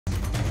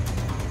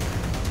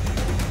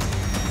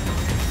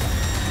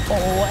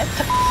What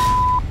the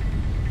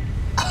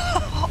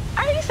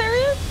Are you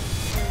serious?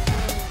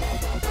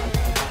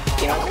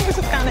 You don't think this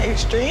is kind of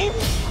extreme?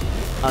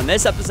 On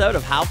this episode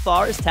of How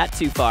Far is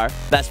Tattoo Far,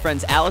 best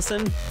friends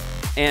Allison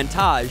and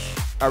Taj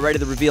are ready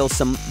to reveal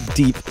some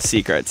deep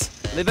secrets.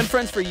 They've been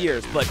friends for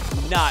years, but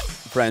not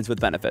friends with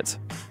benefits.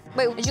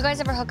 Wait, did you guys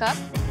ever hook up?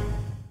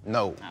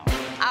 No.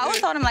 I always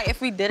told him, like, if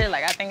we did it,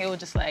 like, I think it would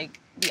just, like,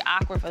 be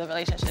awkward for the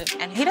relationship.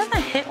 And he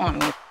doesn't hit on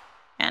me.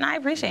 And I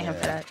appreciate him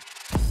for that.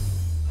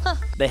 Huh.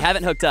 They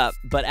haven't hooked up,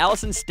 but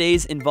Allison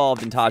stays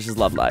involved in Taj's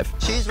love life.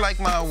 She's like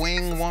my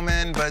wing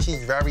woman, but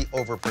she's very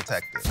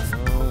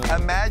overprotective.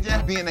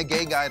 Imagine being a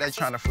gay guy that's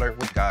trying to flirt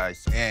with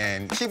guys,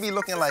 and she'd be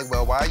looking like,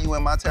 well, why are you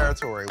in my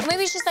territory?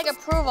 Maybe it's just like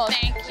approval.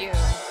 Thank you.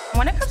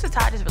 When it comes to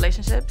Taj's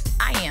relationships,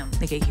 I am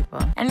the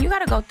gatekeeper. And you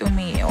gotta go through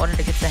me in order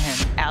to get to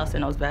him.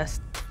 Allison knows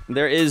best.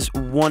 There is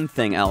one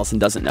thing Allison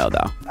doesn't know,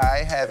 though.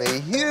 I have a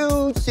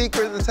huge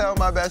secret to tell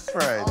my best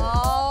friend.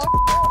 Oh.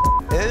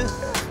 It's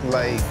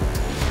like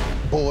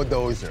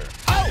bulldozer.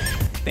 Oh!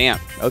 Damn,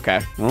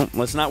 okay. Well,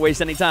 let's not waste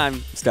any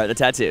time. Start the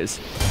tattoos.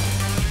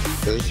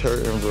 It's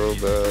hurting real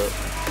bad.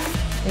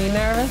 Are you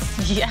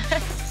nervous?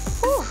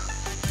 Yes. Whew.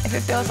 If it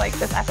feels like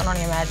this, I can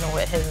only imagine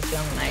what his is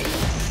feeling like.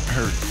 It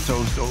hurts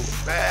so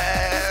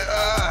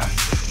bad.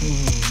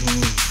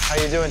 How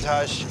you doing,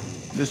 Taj?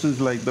 This is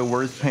like the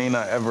worst pain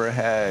I ever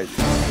had.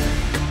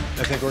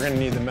 I think we're gonna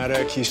need the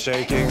medic. He's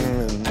shaking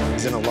and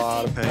he's in a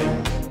lot of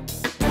pain.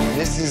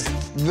 This is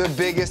the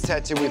biggest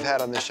tattoo we've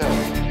had on the show.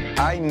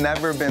 I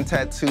never been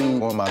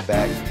tattooed on my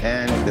back,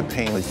 and the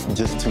pain was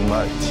just too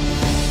much.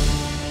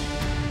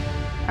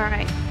 All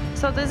right,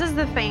 so this is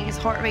the thing. His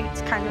heart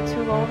rate's kind of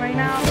too low right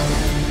now.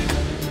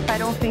 I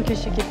don't think you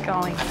should keep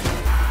going.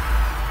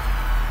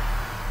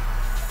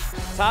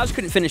 Taj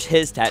couldn't finish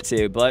his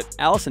tattoo, but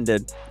Allison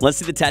did. Let's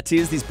see the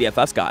tattoos these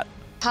BFFs got.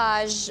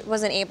 Taj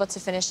wasn't able to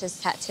finish his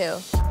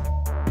tattoo.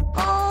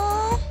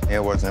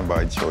 It wasn't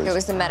by choice. It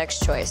was the medic's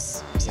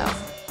choice, so.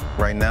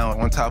 Right now,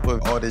 on top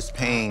of all this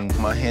pain,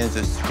 my hands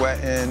are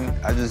sweating.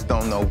 I just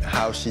don't know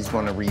how she's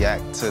gonna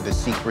react to the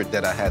secret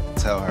that I had to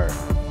tell her.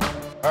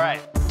 All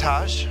right,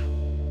 Taj,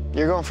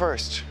 you're going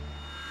first.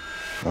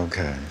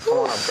 Okay. Come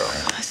on up, girl.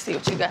 Let's see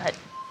what you got.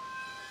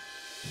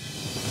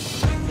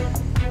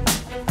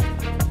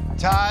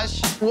 Taj,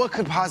 what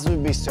could possibly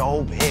be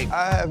so big?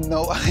 I have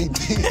no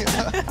idea.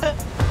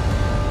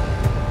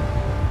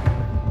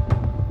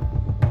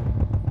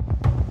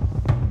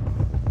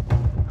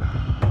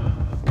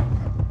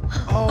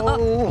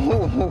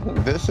 Oh,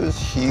 this is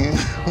huge.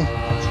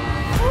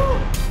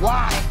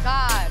 Why?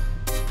 God.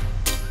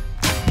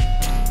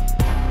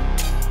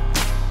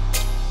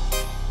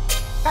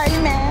 Are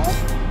you mad?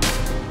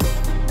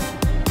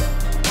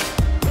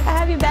 I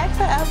have you back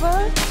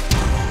forever.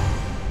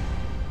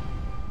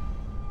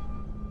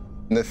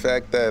 The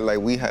fact that like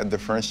we had the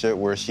friendship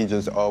where she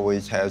just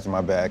always has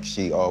my back,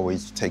 she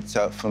always takes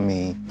up for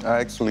me. I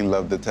actually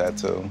love the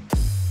tattoo.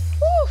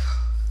 Woo.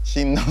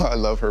 She know I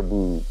love her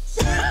boobs.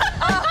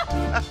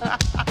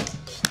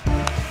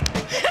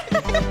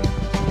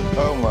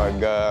 Oh my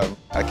God,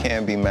 I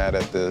can't be mad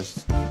at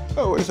this.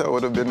 I wish I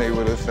would have been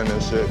able to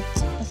finish it.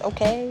 It's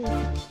okay.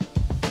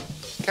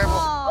 Careful.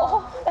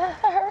 Oh, that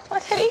hurts my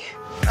titty.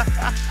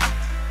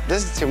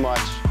 This is too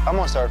much. I'm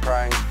gonna start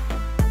crying.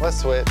 Let's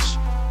switch.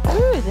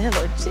 Ooh,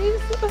 Lord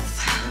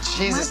Jesus.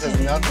 Jesus has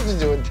nothing to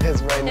do with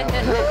this right now.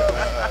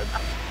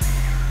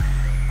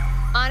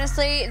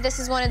 Honestly, this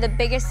is one of the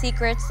biggest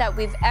secrets that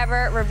we've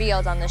ever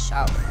revealed on the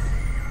show.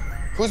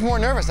 Who's more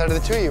nervous out of the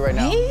two of you right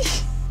now? Me?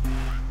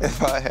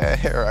 If I had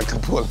hair, I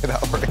could pull it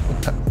out right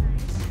now.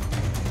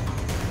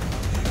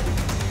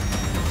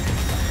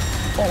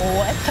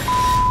 What the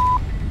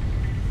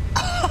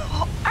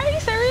Are you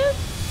serious?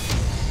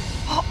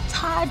 Oh,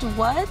 Taj,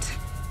 what?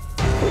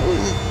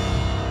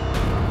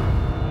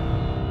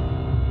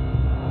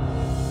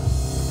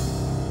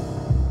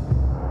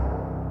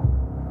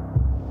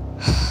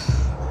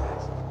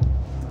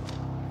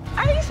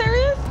 Are you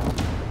serious?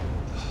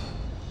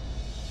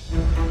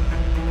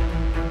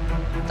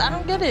 I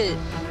don't get it.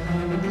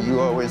 You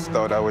always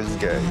thought I was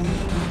gay.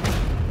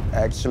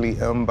 Actually,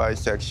 I'm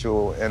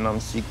bisexual, and I'm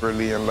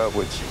secretly in love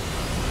with you.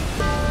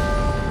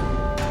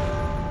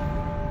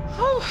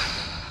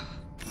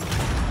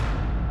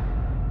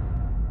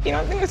 You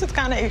don't think this is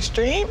kind of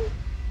extreme?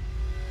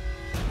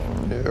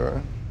 Yeah.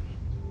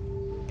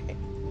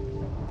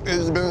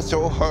 It's been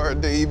so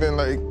hard to even,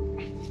 like,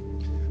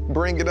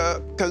 bring it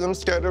up, because I'm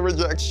scared of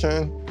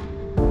rejection.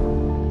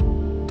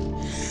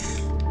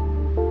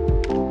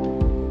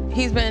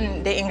 He's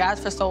been dating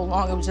guys for so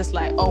long, it was just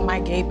like, oh, my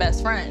gay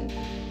best friend.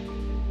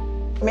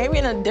 Maybe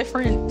in a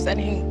different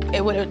setting,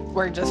 it would have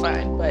worked just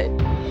fine, but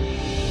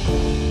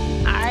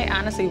I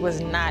honestly was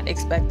not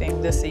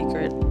expecting this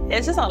secret.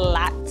 It's just a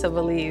lot to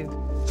believe.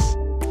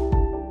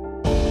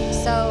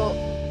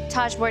 So,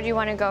 Taj, where do you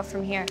want to go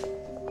from here?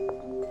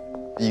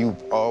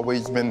 You've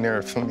always been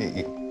there for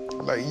me.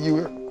 Like,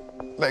 you're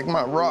like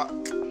my rock.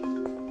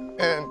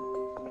 And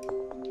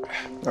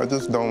I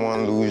just don't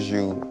want to lose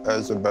you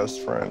as a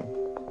best friend.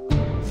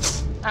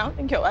 I don't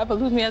think he'll ever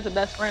lose me as a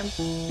best friend.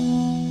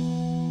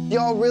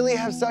 Y'all really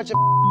have such a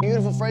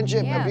beautiful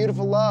friendship, a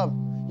beautiful love.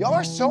 Y'all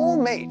are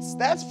soulmates.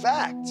 That's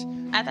fact.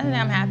 At the end of the day,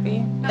 I'm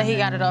happy that he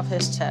got it off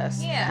his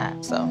chest. Yeah.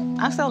 So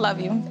I still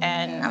love you,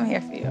 and I'm here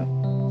for you,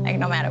 like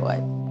no matter what.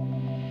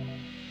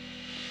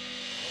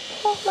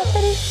 Oh, my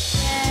titties.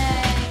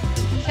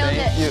 Yay. Killed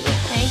it. Thank you.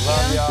 Thank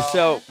Love you. y'all.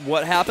 So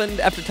what happened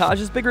after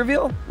Taj's big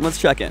reveal? Let's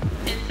check in.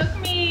 It took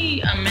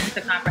me a minute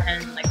to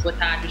comprehend like what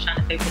Taj was trying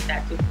to say with the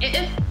tattoo. It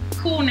is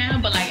cool now,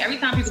 but like every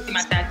time people see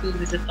my tattoos,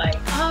 it's just like,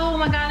 oh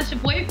my God, it's your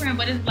boyfriend.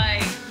 But it's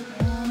like,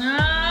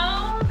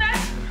 no,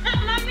 that's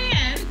not my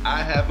man.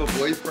 I have a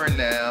boyfriend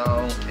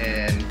now,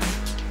 and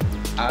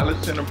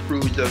Allison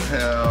approves of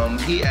him.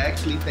 He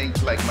actually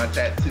thinks like my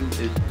tattoo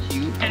is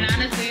cute. And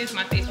honestly, it's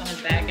my face on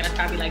his back, and it's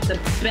probably like the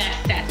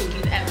best tattoo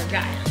he's ever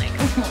gotten. Like,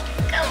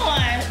 come on.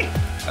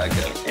 I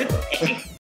guess so.